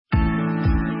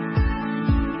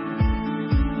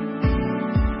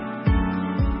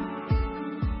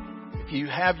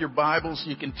have your Bibles,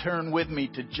 you can turn with me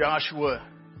to Joshua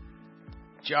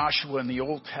in the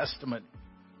Old Testament.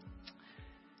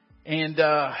 And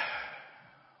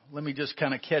let me just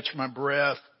kind of catch my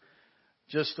breath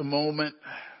just a moment.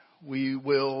 We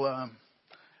will,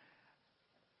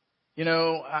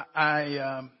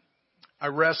 I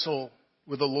wrestle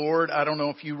with the Lord. I don't know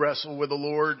if you wrestle with the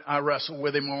Lord. I wrestle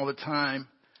with Him all the time.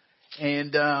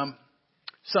 And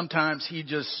sometimes He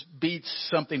just beats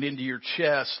something into your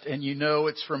chest and you know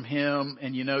it's from Him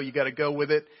and you know you got to go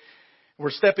with it. We're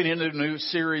stepping into a new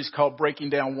series called Breaking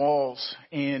Down Walls,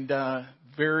 and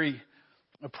very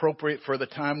appropriate for the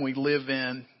time we live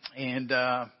in. And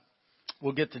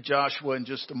we'll get to Joshua in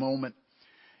just a moment.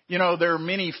 You know, there are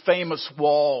many famous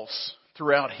walls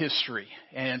throughout history,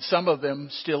 and some of them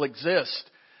still exist.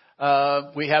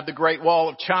 We have the Great Wall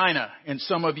of China, and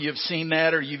some of you have seen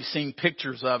that or you've seen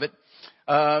pictures of it.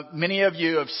 Many of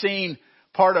you have seen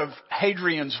part of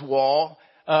Hadrian's Wall,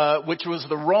 which was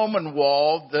the Roman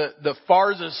wall, the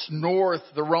farthest north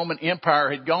the Roman Empire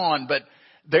had gone. But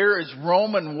there is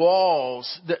Roman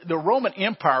walls. The Roman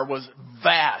Empire was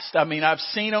vast. I mean, I've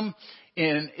seen them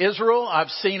in Israel. I've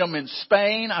seen them in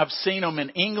Spain. I've seen them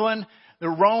in England. The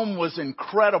Rome was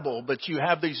incredible, but you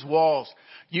have these walls.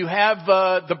 You have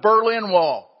the Berlin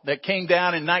Wall that came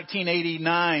down in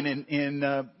 1989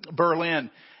 in Berlin.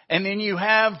 And then you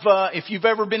have, if you've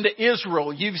ever been to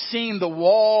Israel, you've seen the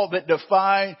wall that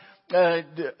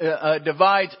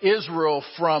divides Israel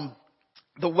from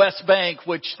the West Bank,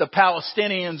 which the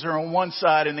Palestinians are on one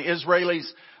side and the Israelis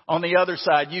on the other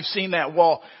side. You've seen that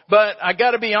wall. But I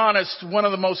got to be honest, one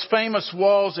of the most famous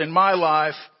walls in my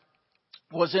life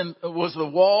was the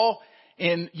wall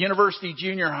in University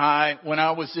Junior High when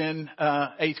I was in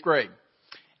 8th grade.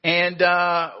 And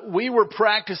we were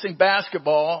practicing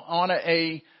basketball on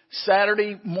a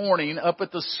Saturday morning up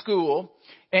at the school.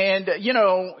 And, you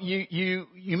know, you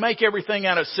make everything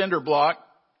out of cinder block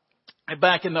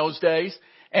back in those days.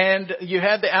 And you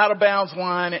had the out of bounds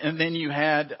line and then you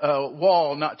had a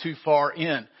wall not too far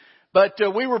in. But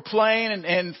we were playing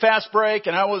and fast break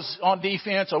and I was on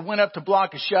defense. I went up to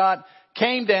block a shot,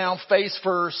 came down face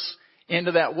first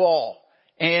into that wall.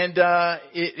 And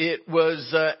it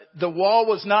was the wall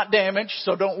was not damaged,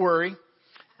 so don't worry.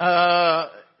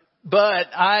 But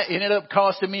it ended up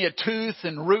costing me a tooth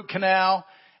and root canal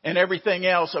and everything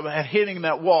else of hitting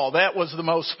that wall. That was the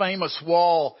most famous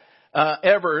wall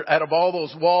ever out of all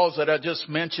those walls that I just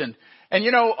mentioned. And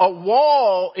you know, a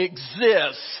wall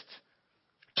exists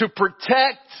to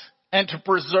protect and to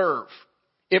preserve.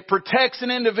 It protects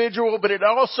an individual, but it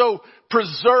also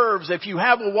preserves, if you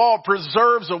have a wall,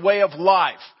 preserves a way of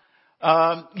life.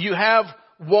 You have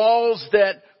walls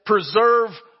that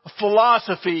preserve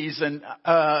philosophies and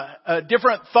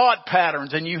different thought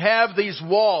patterns, and you have these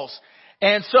walls.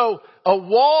 And so a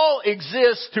wall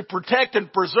exists to protect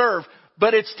and preserve,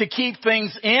 but it's to keep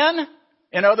things in.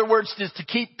 In other words, it's to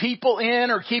keep people in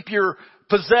or keep your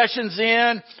possessions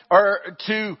in or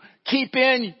to keep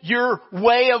in your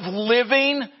way of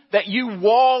living that you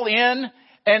wall in.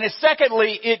 And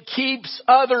secondly, it keeps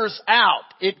others out.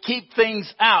 It keeps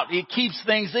things out. It keeps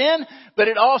things in, but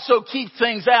it also keeps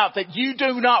things out that you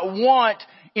do not want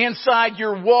inside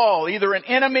your wall. Either an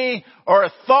enemy or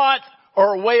a thought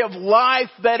or a way of life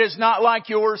that is not like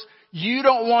yours. You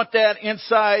don't want that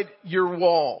inside your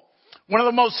wall. One of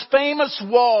the most famous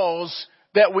walls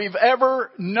that we've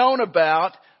ever known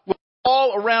about was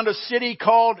all around a city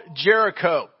called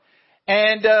Jericho.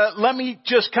 And let me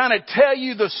just kind of tell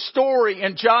you the story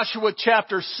in Joshua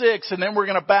chapter 6, and then we're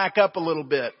going to back up a little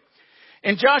bit.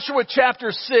 In Joshua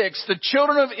chapter 6, the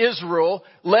children of Israel,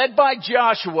 led by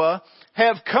Joshua,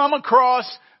 have come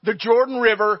across the Jordan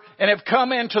River and have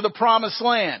come into the promised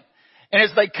land. And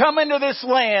as they come into this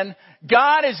land,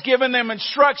 God has given them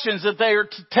instructions that they are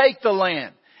to take the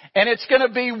land. And it's going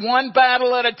to be one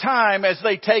battle at a time as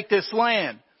they take this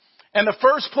land. And the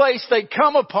first place they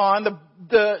come upon,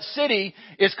 the city,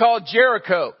 is called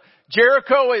Jericho.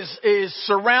 Jericho is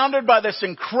surrounded by this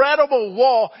incredible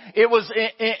wall. It was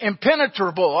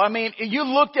impenetrable. I mean, you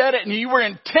looked at it and you were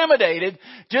intimidated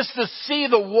just to see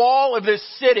the wall of this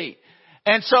city.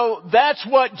 And so that's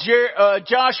what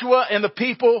Joshua and the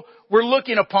people were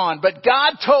looking upon. But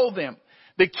God told them,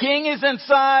 the king is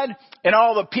inside and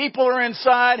all the people are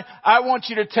inside. I want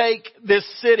you to take this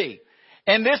city.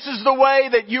 And this is the way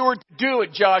that you were to do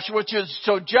it, Joshua.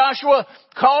 So Joshua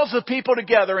calls the people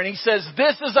together and he says,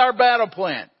 this is our battle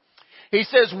plan. He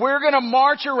says, we're going to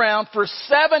march around for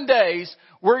 7 days.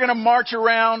 We're going to march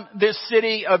around this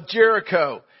city of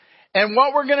Jericho. And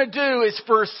what we're going to do is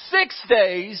for 6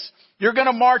 days, you're going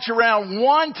to march around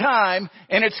one time,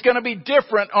 and it's going to be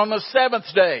different on the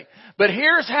 7th day. But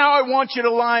here's how I want you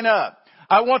to line up.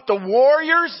 I want the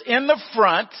warriors in the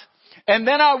front, and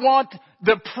then I want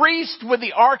the priest with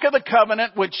the Ark of the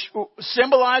Covenant, which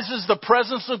symbolizes the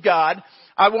presence of God.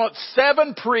 I want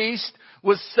 7 priests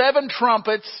with 7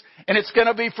 trumpets, and it's going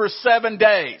to be for 7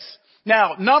 days.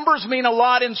 Now, numbers mean a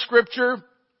lot in Scripture.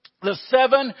 The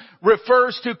 7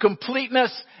 refers to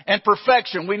completeness and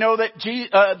perfection. We know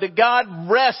that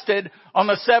God rested on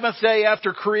the 7th day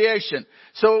after creation.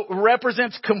 So it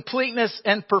represents completeness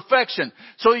and perfection.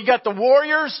 So you got the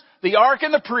warriors, the ark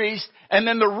and the priest, and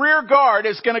then the rear guard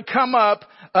is going to come up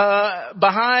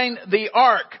behind the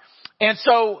ark. And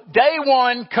so day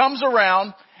 1 comes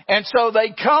around, and so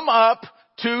they come up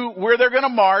to where they're going to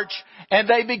march, and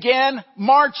they begin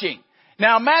marching.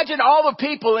 Now imagine all the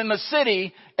people in the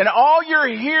city, and all you're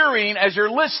hearing as you're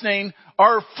listening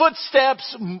are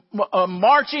footsteps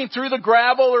marching through the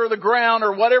gravel or the ground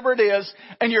or whatever it is,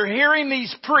 and you're hearing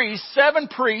these priests, 7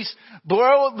 priests,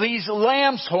 blow these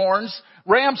ram's horns,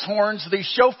 the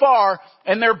shofar,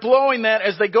 and they're blowing that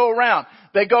as they go around.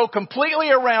 They go completely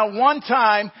around one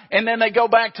time, and then they go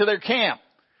back to their camp.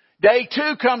 Day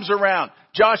 2 comes around.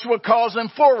 Joshua calls them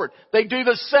forward. They do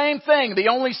the same thing. The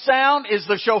only sound is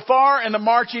the shofar and the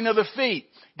marching of the feet.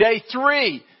 Day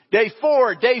 3, day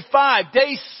 4, day 5,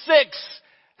 day 6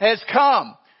 has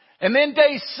come. And then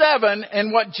day 7,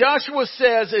 and what Joshua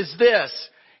says is this.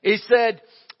 He said,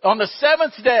 on the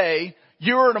 7th day,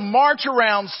 you are to march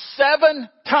around 7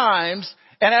 times,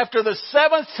 and after the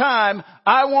 7th time,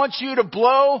 I want you to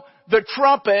blow the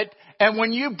trumpet. And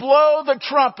when you blow the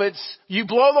trumpets, you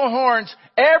blow the horns,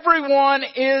 everyone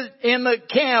is in the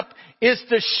camp is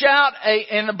to shout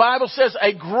and the Bible says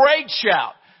a great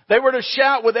shout. They were to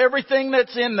shout with everything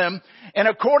that's in them. And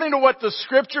according to what the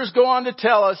scriptures go on to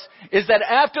tell us, is that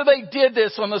after they did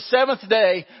this on the 7th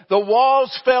day, the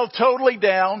walls fell totally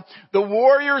down. The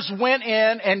warriors went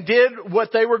in and did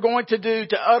what they were going to do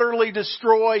to utterly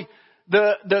destroy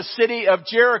the city of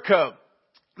Jericho.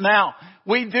 Now,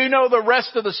 we do know the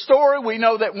rest of the story. We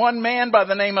know that one man by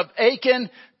the name of Achan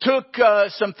took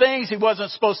some things he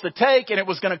wasn't supposed to take, and it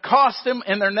was going to cost him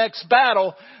in their next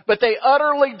battle. But they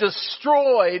utterly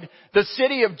destroyed the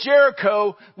city of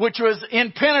Jericho, which was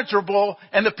impenetrable,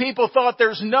 and the people thought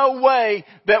there's no way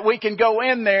that we can go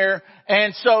in there.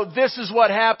 And so this is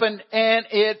what happened, and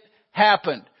it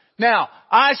happened. Now,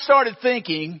 I started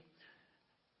thinking,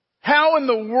 how in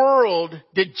the world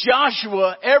did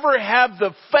Joshua ever have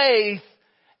the faith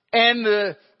and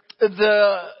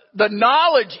the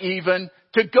knowledge even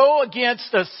to go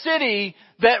against a city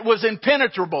that was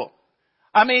impenetrable?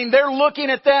 I mean, they're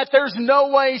looking at that. There's no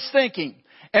way he's thinking.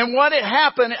 And what had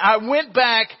happened, I went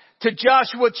back to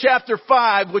Joshua chapter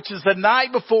 5, which is the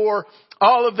night before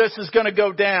all of this is going to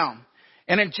go down.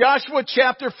 And in Joshua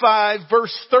chapter 5,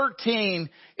 verse 13,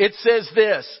 it says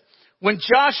this. When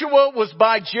Joshua was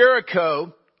by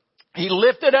Jericho, he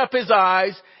lifted up his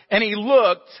eyes and he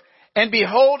looked, and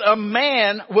behold, a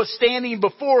man was standing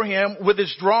before him with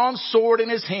his drawn sword in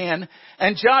his hand.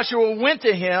 And Joshua went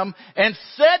to him and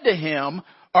said to him,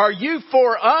 "Are you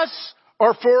for us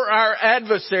or for our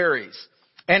adversaries?"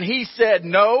 And he said,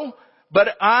 "No,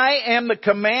 but I am the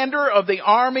commander of the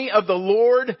army of the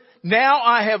Lord. Now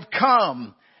I have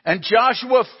come." And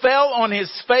Joshua fell on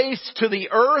his face to the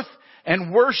earth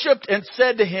and worshipped and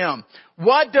said to him,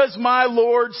 "What does my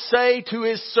Lord say to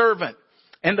his servant?"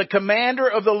 And the commander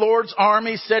of the Lord's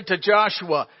army said to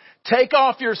Joshua, "Take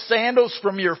off your sandals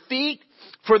from your feet,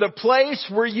 for the place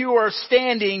where you are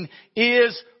standing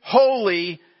is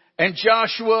holy." And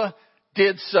Joshua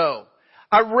did so.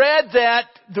 I read that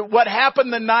what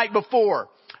happened the night before.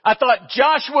 I thought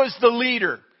Joshua's the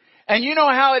leader. And you know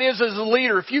how it is as a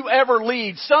leader. If you ever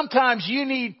lead, sometimes you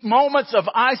need moments of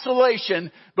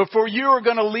isolation before you are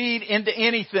going to lead into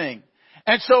anything.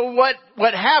 And so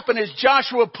what happened is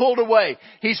Joshua pulled away.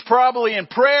 He's probably in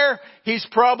prayer. He's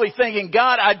probably thinking,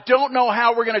 God, I don't know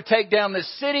how we're going to take down this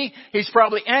city. He's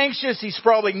probably anxious. He's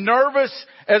probably nervous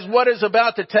as what is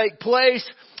about to take place.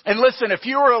 And listen, if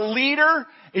you're a leader,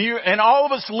 and all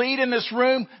of us lead in this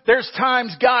room, there's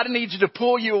times God needs to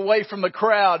pull you away from the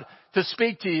crowd to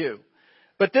speak to you.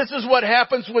 But this is what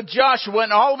happens with Joshua,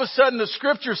 and all of a sudden the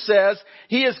scripture says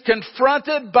he is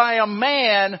confronted by a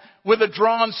man with a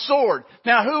drawn sword.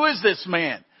 Now, who is this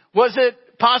man? Was it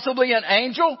possibly an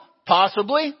angel?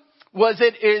 Possibly. Was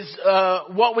it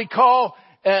what we call,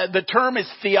 the term is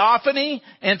theophany,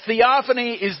 and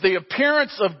theophany is the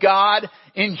appearance of God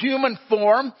in human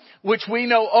form, which we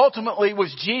know ultimately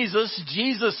was Jesus.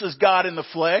 Jesus is God in the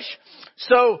flesh.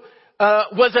 So,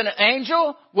 Was it an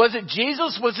angel? Was it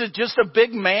Jesus? Was it just a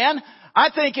big man? I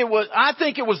think it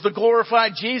was the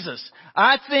glorified Jesus.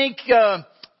 I think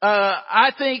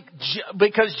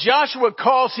because Joshua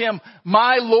calls him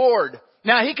my Lord.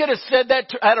 Now he could have said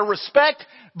that out of respect,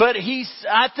 but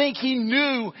I think he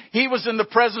knew he was in the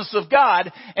presence of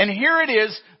God. And here it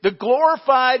is, the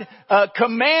glorified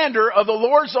commander of the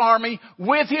Lord's army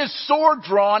with his sword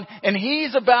drawn, and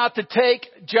he's about to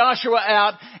take Joshua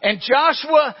out. And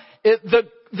Joshua,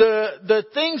 the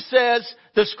thing says,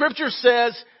 the scripture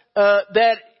says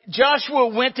that Joshua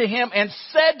went to him and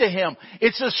said to him.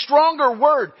 It's a stronger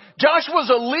word. Joshua's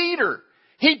a leader.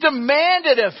 He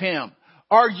demanded of him,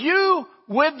 are you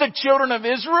with the children of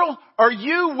Israel? Are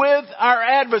you with our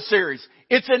adversaries?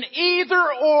 It's an either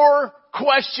or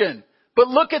question. But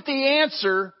look at the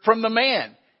answer from the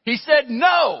man. He said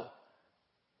no.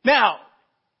 Now,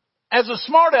 as a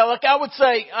smart aleck, I would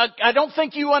say, I don't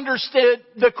think you understood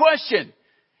the question.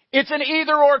 It's an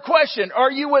either or question.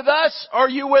 Are you with us? Are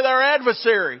you with our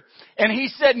adversary? And he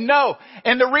said no.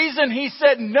 And the reason he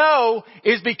said no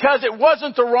is because it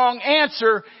wasn't the wrong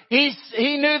answer. He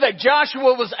knew that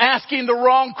Joshua was asking the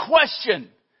wrong question.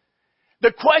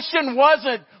 The question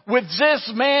wasn't with this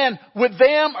man, with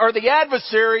them, or the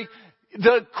adversary.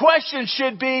 The question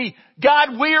should be,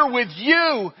 God, we're with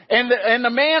you. And the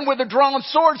man with the drawn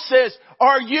sword says,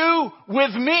 are you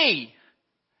with me?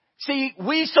 See,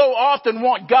 we so often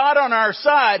want God on our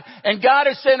side, and God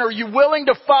is saying, are you willing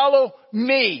to follow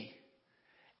me?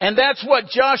 And that's what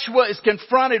Joshua is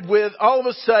confronted with all of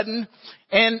a sudden.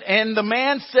 And the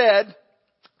man said,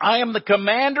 I am the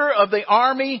commander of the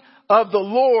army of the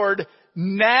Lord.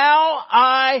 Now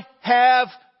I have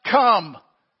come.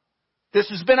 This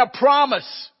has been a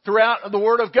promise throughout the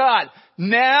Word of God.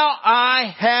 Now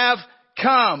I have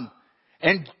come.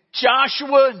 And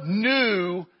Joshua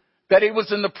knew that he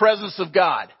was in the presence of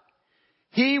God.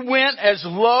 He went as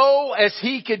low as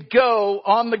he could go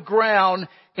on the ground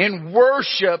in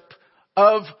worship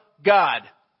of God.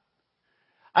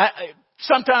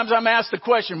 Sometimes I'm asked the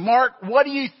question, Mark, what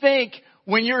do you think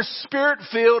when you're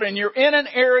spirit-filled and you're in an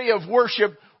area of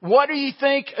worship? What do you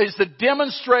think is the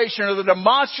demonstration or the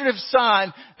demonstrative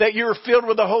sign that you're filled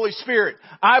with the Holy Spirit?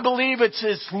 I believe it's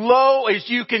as low as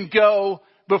you can go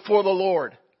before the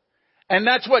Lord. And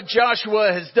that's what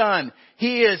Joshua has done.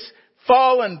 He has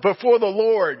fallen before the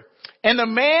Lord. And the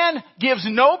man gives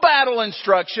no battle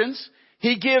instructions.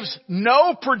 He gives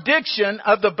no prediction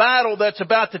of the battle that's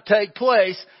about to take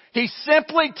place. He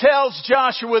simply tells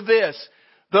Joshua this: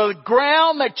 the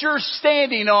ground that you're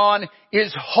standing on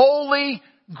is holy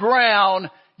ground.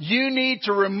 You need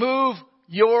to remove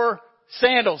your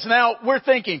sandals. Now, we're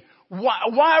thinking,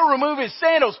 why remove his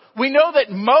sandals? We know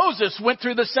that Moses went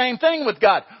through the same thing with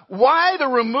God. Why the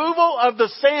removal of the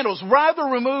sandals? Why the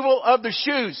removal of the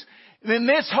shoes? In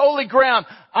this holy ground,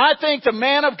 I think the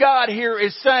man of God here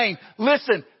is saying,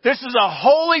 listen, this is a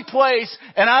holy place,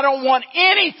 and I don't want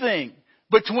anything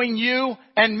between you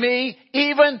and me,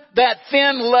 even that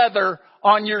thin leather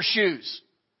on your shoes.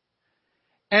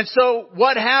 And so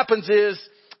what happens is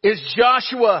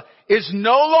Joshua is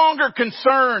no longer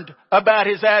concerned about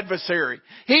his adversary.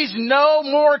 He's no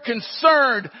more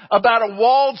concerned about a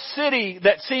walled city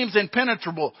that seems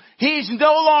impenetrable. He's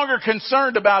no longer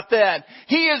concerned about that.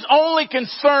 He is only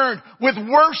concerned with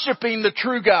worshiping the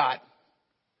true God.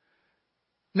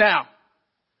 Now,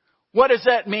 what does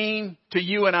that mean to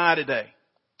you and I today?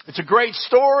 It's a great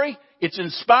story. It's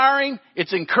inspiring.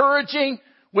 It's encouraging.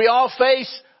 We all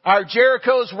face our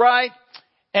Jerichos, right?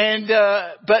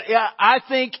 But I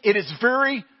think it is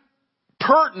very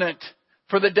pertinent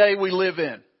for the day we live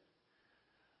in.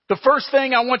 The first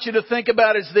thing I want you to think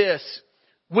about is this: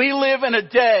 we live in a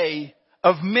day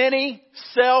of many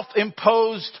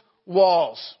self-imposed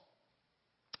walls.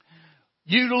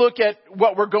 You look at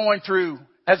what we're going through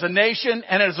as a nation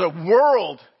and as a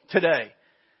world today.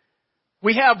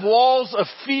 We have walls of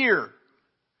fear.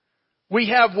 We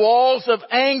have walls of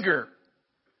anger.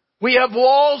 We have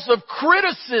walls of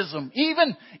criticism,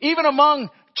 even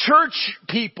among church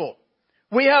people.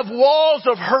 We have walls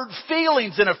of hurt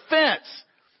feelings and offense.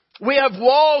 We have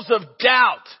walls of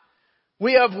doubt.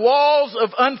 We have walls of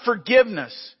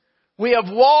unforgiveness. We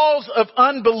have walls of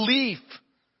unbelief.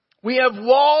 We have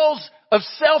walls of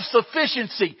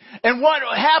self-sufficiency. And what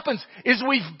happens is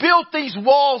we've built these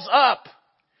walls up.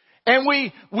 And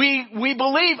we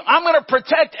believe, I'm going to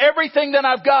protect everything that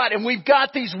I've got. And we've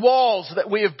got these walls that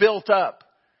we have built up.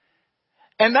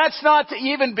 And that's not to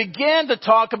even begin to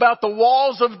talk about the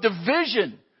walls of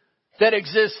division that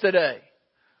exist today.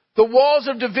 The walls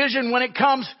of division when it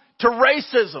comes to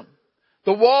racism.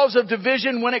 The walls of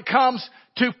division when it comes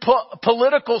to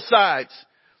political sides.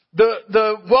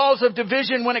 The walls of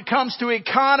division when it comes to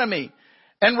economy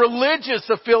and religious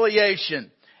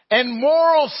affiliation and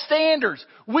moral standards.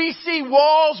 We see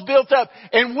walls built up,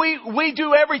 and we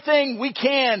do everything we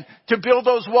can to build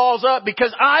those walls up,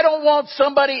 because I don't want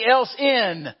somebody else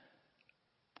in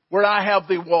where I have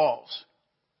the walls.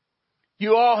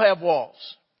 You all have walls.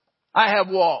 I have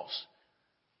walls.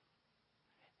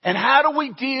 And how do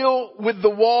we deal with the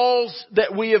walls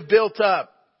that we have built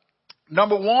up?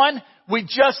 Number one, we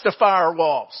justify our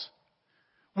walls.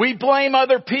 We blame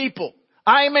other people.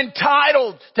 I am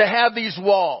entitled to have these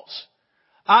walls.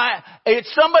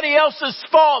 It's somebody else's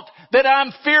fault that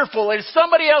I'm fearful. It's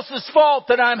somebody else's fault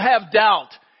that I have doubt.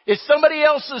 It's somebody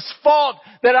else's fault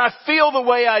that I feel the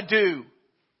way I do.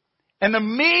 And the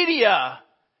media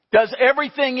does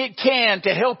everything it can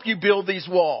to help you build these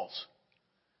walls.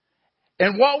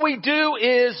 And what we do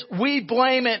is we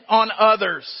blame it on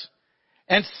others.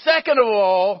 And second of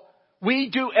all, we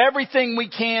do everything we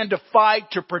can to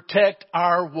fight to protect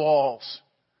our walls.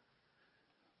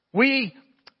 We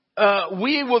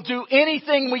will do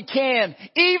anything we can,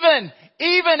 even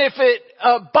if it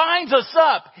binds us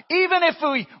up, even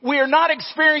if we are not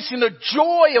experiencing the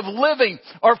joy of living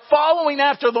or following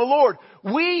after the Lord.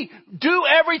 We do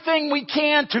everything we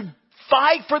can to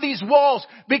fight for these walls,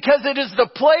 because it is the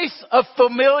place of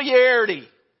familiarity.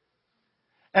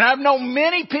 And I've known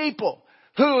many people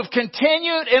who have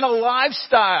continued in a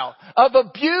lifestyle of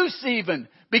abuse even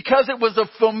because it was a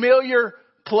familiar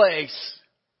place.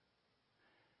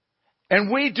 And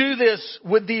we do this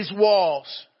with these walls.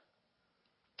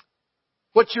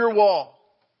 What's your wall?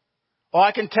 Well,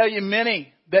 I can tell you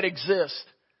many that exist.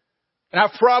 And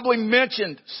I've probably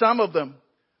mentioned some of them.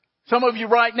 Some of you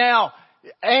right now,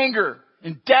 anger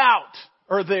and doubt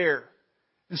are there.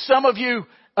 And some of you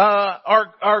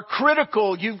are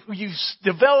critical. You've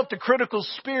developed a critical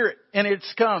spirit, and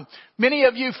it's come. Many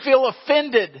of you feel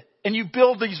offended, and you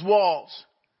build these walls.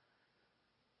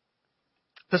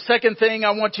 The second thing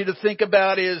I want you to think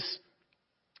about is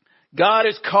God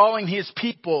is calling His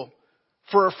people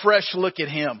for a fresh look at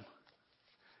Him.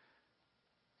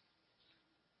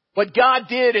 What God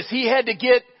did is He had to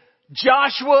get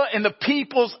Joshua and the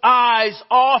people's eyes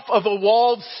off of a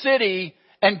walled city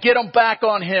and get them back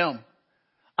on Him.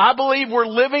 I believe we're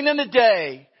living in a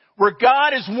day where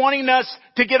God is wanting us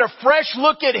to get a fresh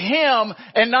look at Him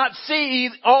and not see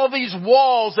all these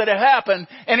walls that have happened.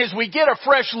 And as we get a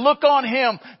fresh look on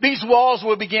Him, these walls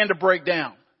will begin to break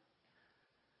down.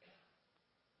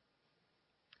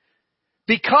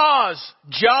 Because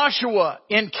Joshua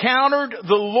encountered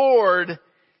the Lord,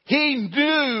 he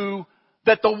knew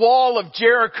that the wall of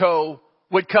Jericho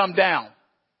would come down.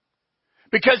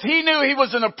 Because he knew he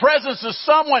was in the presence of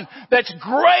someone that's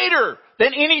greater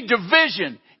than any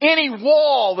division, any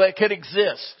wall that could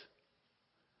exist.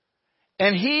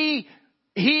 And he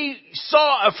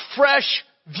saw a fresh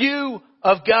view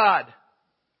of God.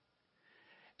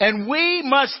 And we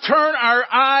must turn our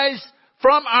eyes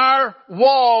from our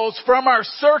walls, from our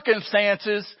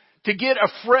circumstances, to get a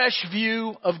fresh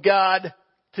view of God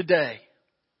today.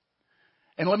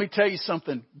 And let me tell you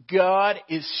something. God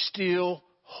is still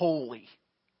holy.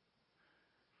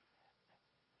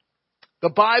 The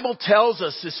Bible tells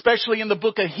us, especially in the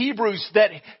book of Hebrews,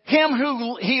 that Him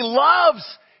who He loves,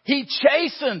 He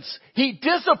chastens, He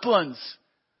disciplines.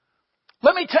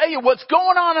 Let me tell you what's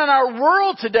going on in our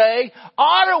world today.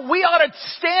 We ought to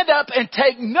stand up and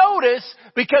take notice,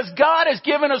 because God has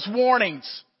given us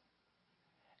warnings.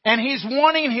 And He's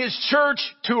wanting His church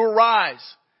to arise.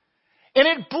 And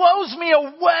it blows me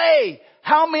away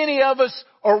how many of us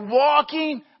are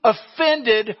walking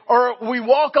offended, or we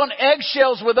walk on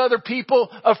eggshells with other people,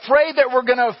 afraid that we're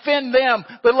going to offend them.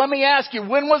 But let me ask you,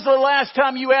 when was the last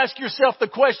time you asked yourself the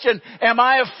question, am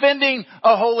I offending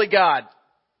a holy God?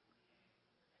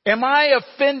 Am I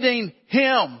offending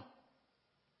Him?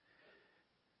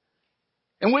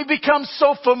 And we've become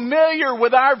so familiar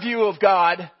with our view of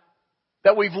God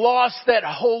that we've lost that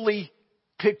holy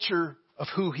picture of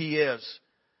who He is.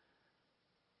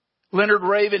 Leonard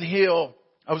Ravenhill,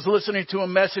 I was listening to a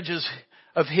message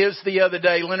of his the other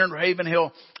day. Leonard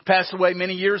Ravenhill passed away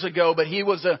many years ago, but he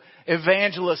was an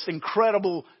evangelist,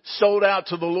 incredible, sold out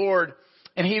to the Lord.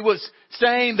 And he was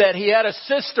saying that he had a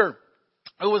sister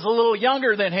who was a little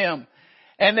younger than him.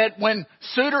 And that when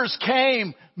suitors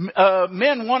came,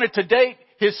 men wanted to date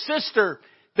his sister,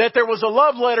 that there was a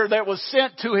love letter that was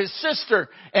sent to his sister,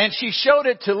 and she showed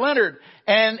it to Leonard,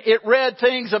 and it read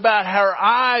things about her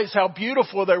eyes, how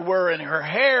beautiful they were, and her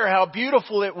hair, how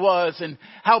beautiful it was, and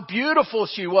how beautiful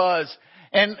she was.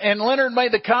 And Leonard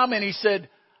made the comment, he said,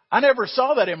 I never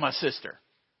saw that in my sister.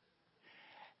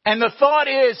 And the thought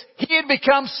is, he had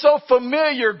become so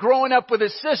familiar growing up with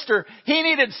his sister, he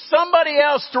needed somebody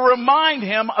else to remind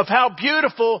him of how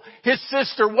beautiful his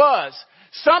sister was.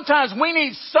 Sometimes we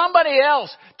need somebody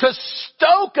else to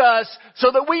stoke us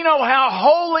so that we know how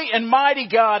holy and mighty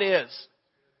God is.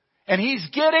 And he's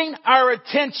getting our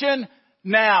attention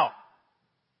now.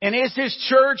 And is his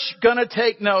church going to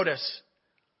take notice?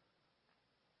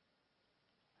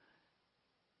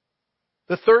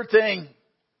 The third thing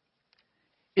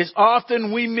is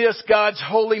often we miss God's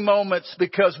holy moments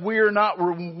because we are not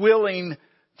willing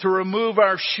to remove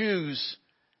our shoes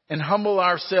and humble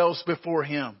ourselves before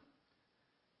Him.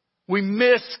 We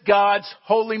miss God's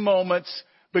holy moments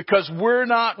because we're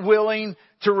not willing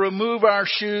to remove our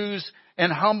shoes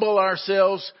and humble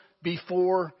ourselves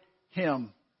before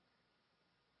Him.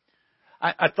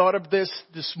 I thought of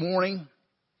this morning,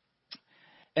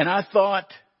 and I thought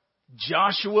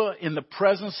Joshua, in the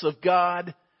presence of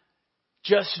God,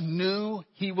 just knew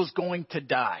he was going to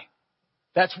die.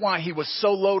 That's why he was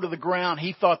so low to the ground.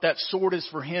 He thought that sword is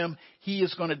for him. He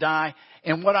is going to die.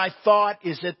 And what I thought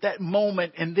is at that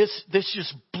moment, and this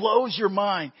just blows your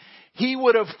mind, he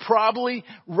would have probably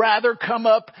rather come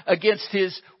up against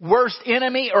his worst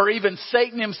enemy or even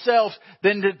Satan himself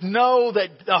than to know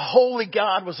that the holy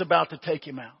God was about to take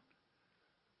him out.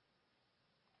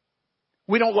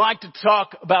 We don't like to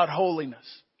talk about holiness.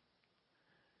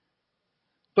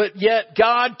 But yet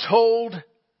God told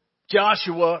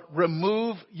Joshua,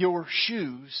 remove your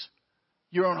shoes.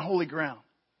 You're on holy ground.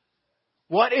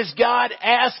 What is God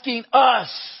asking us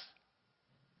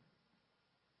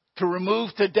to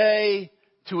remove today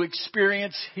to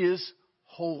experience His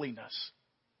holiness?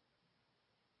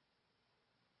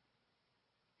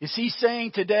 Is He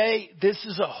saying today, this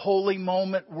is a holy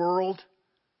moment, world?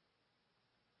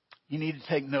 You need to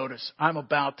take notice. I'm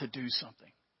about to do something.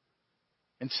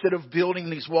 Instead of building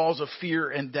these walls of fear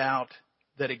and doubt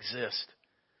that exist.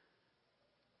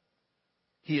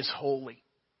 He is holy.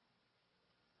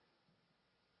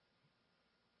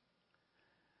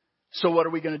 So what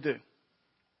are we going to do?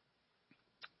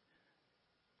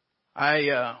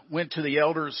 I went to the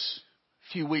elders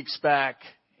a few weeks back,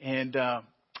 and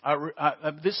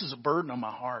this is a burden on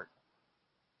my heart.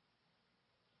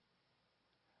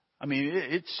 I mean,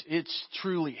 it's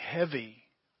truly heavy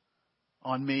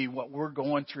on me what we're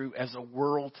going through as a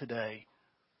world today.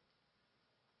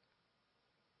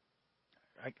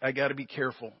 I got to be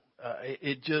careful.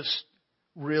 It just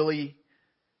really,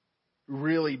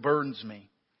 really burdens me.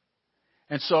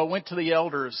 And so I went to the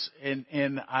elders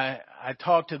and I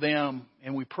talked to them,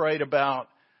 and we prayed about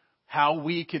how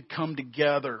we could come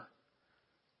together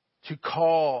to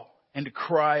call and to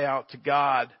cry out to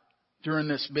God during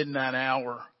this midnight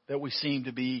hour that we seem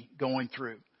to be going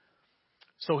through.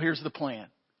 So here's the plan.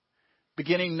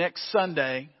 Beginning next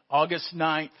Sunday, August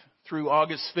 9th through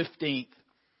August 15th,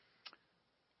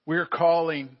 we're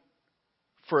calling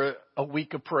for a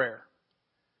week of prayer.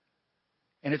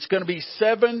 And it's going to be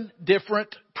 7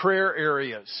 different prayer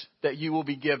areas that you will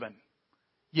be given.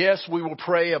 Yes, we will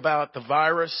pray about the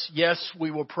virus. Yes,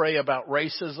 we will pray about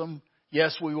racism.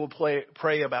 Yes, we will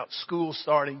pray about school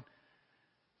starting.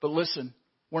 But listen,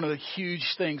 one of the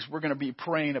huge things we're going to be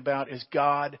praying about is,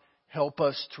 God, help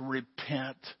us to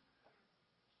repent.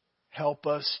 Help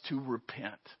us to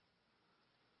repent.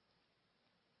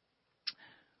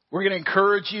 We're going to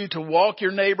encourage you to walk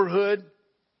your neighborhood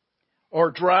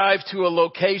or drive to a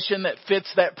location that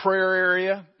fits that prayer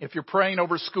area. If you're praying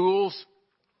over schools,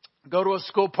 go to a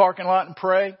school parking lot and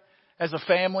pray as a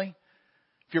family.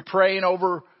 If you're praying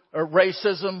over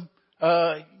racism,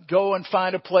 go and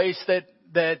find a place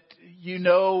that you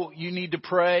know you need to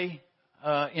pray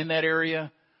in that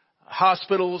area.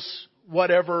 Hospitals,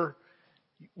 whatever.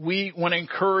 We want to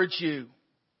encourage you.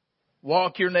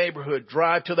 Walk your neighborhood.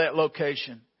 Drive to that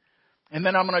location. And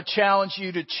then I'm going to challenge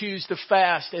you to choose to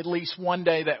fast at least one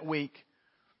day that week.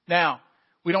 Now,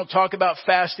 we don't talk about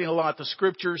fasting a lot. The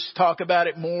scriptures talk about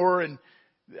it more, and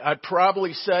I'd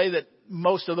probably say that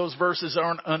most of those verses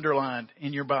aren't underlined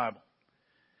in your Bible.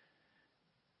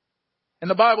 And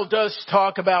the Bible does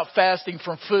talk about fasting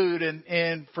from food,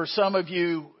 and for some of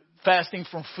you, fasting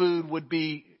from food would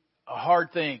be a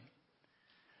hard thing.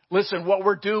 Listen, what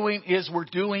we're doing is we're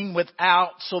doing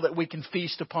without so that we can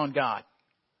feast upon God.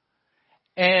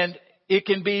 And it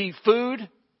can be food,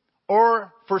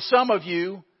 or for some of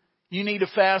you, you need to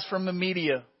fast from the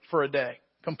media for a day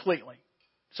completely.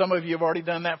 Some of you have already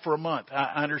done that for a month.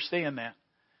 I understand that.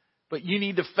 But you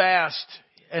need to fast,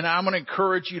 and I'm going to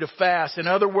encourage you to fast. In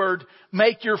other words,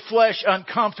 make your flesh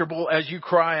uncomfortable as you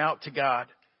cry out to God.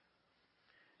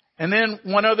 And then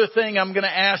one other thing I'm going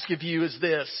to ask of you is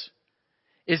this.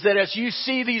 is that as you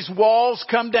see these walls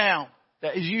come down,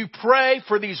 that as you pray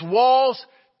for these walls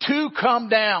to come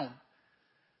down,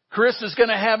 Chris is going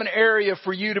to have an area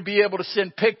for you to be able to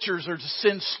send pictures or to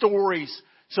send stories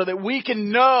so that we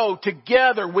can know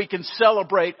together we can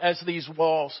celebrate as these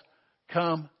walls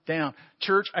come down.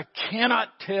 Church, I cannot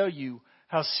tell you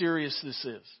how serious this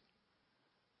is.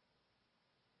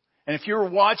 And if you're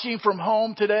watching from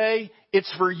home today,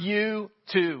 it's for you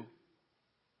too.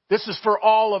 This is for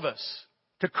all of us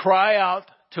to cry out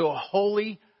to a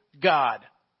holy God.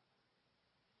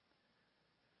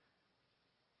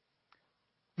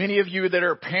 Many of you that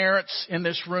are parents in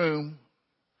this room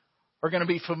are going to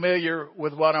be familiar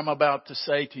with what I'm about to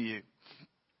say to you.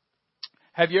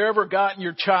 Have you ever gotten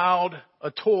your child a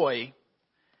toy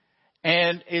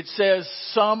and it says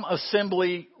some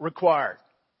assembly required?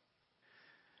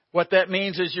 What that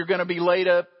means is you're going to be late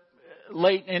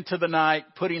into the night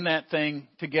putting that thing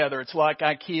together. It's like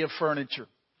IKEA furniture.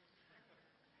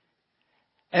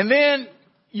 And then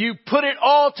you put it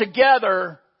all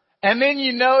together and then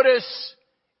you notice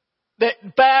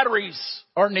that batteries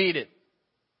are needed.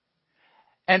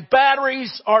 And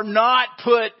batteries are not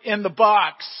put in the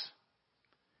box.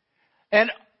 And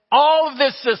all of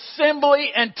this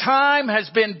assembly and time has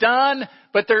been done,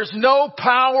 but there's no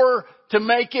power to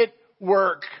make it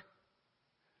work.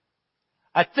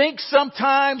 I think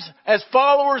sometimes as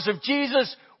followers of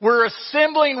Jesus, we're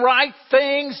assembling right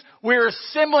things. We're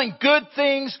assembling good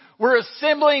things. We're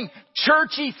assembling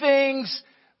churchy things.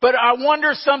 But I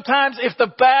wonder sometimes if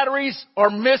the batteries are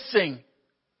missing.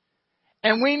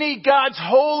 And we need God's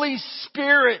Holy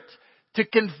Spirit to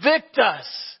convict us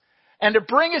and to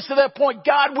bring us to that point.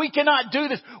 God, we cannot do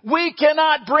this. We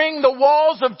cannot bring the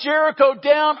walls of Jericho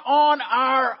down on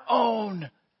our own.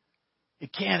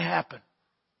 It can't happen.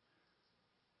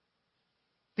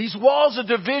 These walls of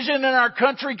division in our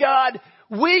country, God,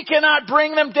 we cannot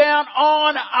bring them down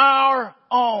on our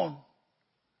own.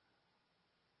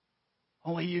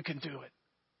 Only you can do it.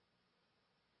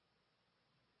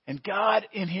 And God,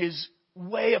 in His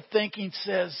way of thinking,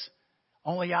 says,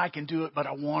 only I can do it, but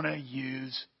I want to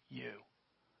use you.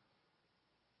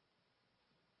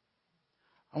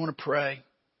 I want to pray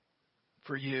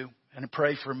for you and to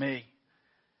pray for me.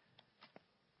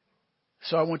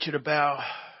 So I want you to bow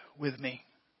with me.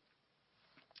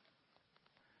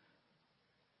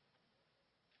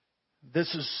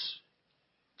 This is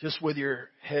just with your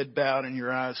head bowed and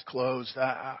your eyes closed.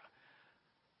 I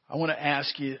want to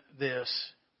ask you this.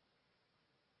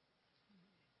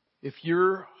 If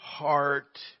your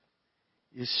heart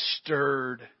is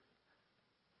stirred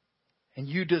and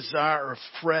you desire a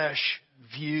fresh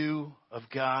view of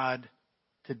God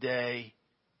today,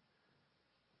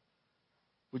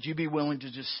 would you be willing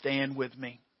to just stand with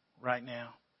me right now?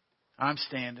 I'm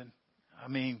standing. I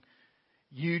mean,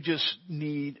 you just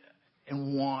need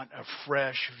and want a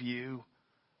fresh view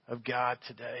of God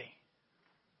today.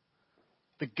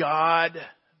 The God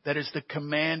that is the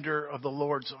commander of the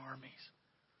Lord's armies.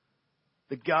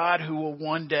 The God who will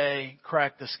one day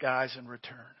crack the skies and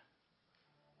return.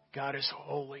 God is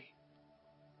holy.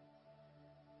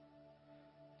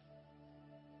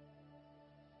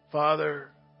 Father,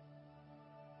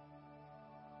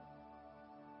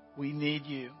 we need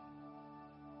you.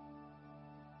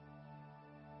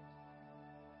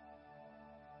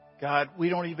 God, we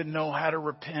don't even know how to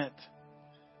repent.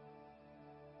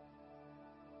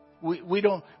 We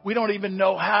don't even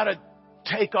know how to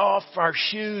take off our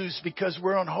shoes because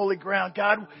we're on holy ground.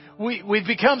 God, we've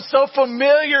become so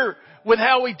familiar with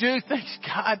how we do things.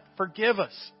 God, forgive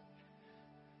us.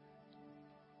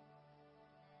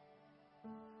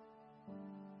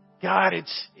 God,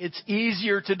 it's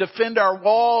easier to defend our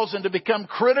walls and to become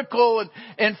critical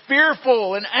and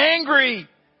fearful and angry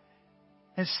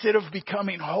instead of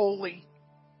becoming holy.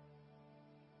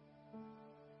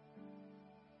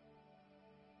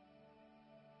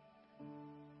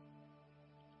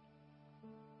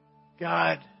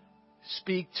 God,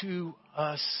 speak to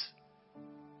us.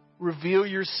 Reveal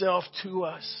yourself to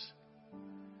us.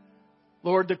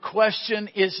 Lord, the question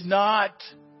is not,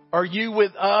 are you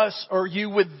with us or are you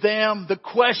with them? The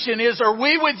question is, are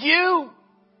we with you?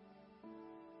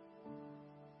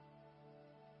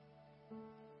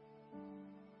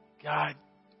 God,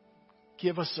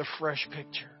 give us a fresh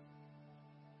picture.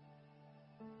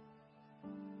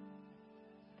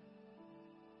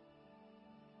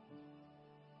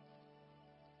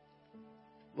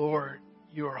 Lord,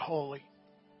 you are holy.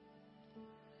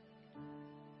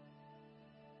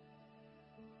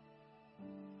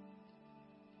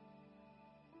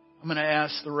 I'm going to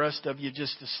ask the rest of you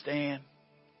just to stand.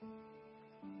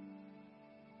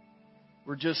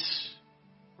 We're going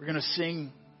to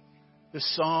sing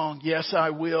this song, Yes, I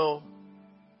Will.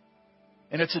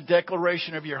 And it's a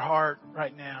declaration of your heart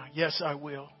right now. Yes, I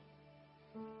will.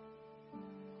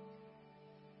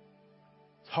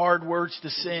 It's hard words to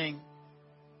sing.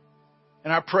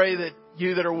 And I pray that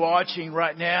you that are watching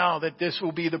right now, that this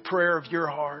will be the prayer of your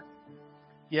heart.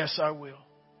 Yes, I will.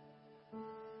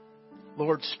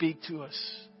 Lord, speak to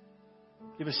us.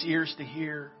 Give us ears to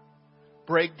hear.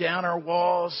 Break down our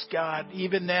walls, God,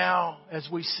 even now as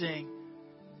we sing.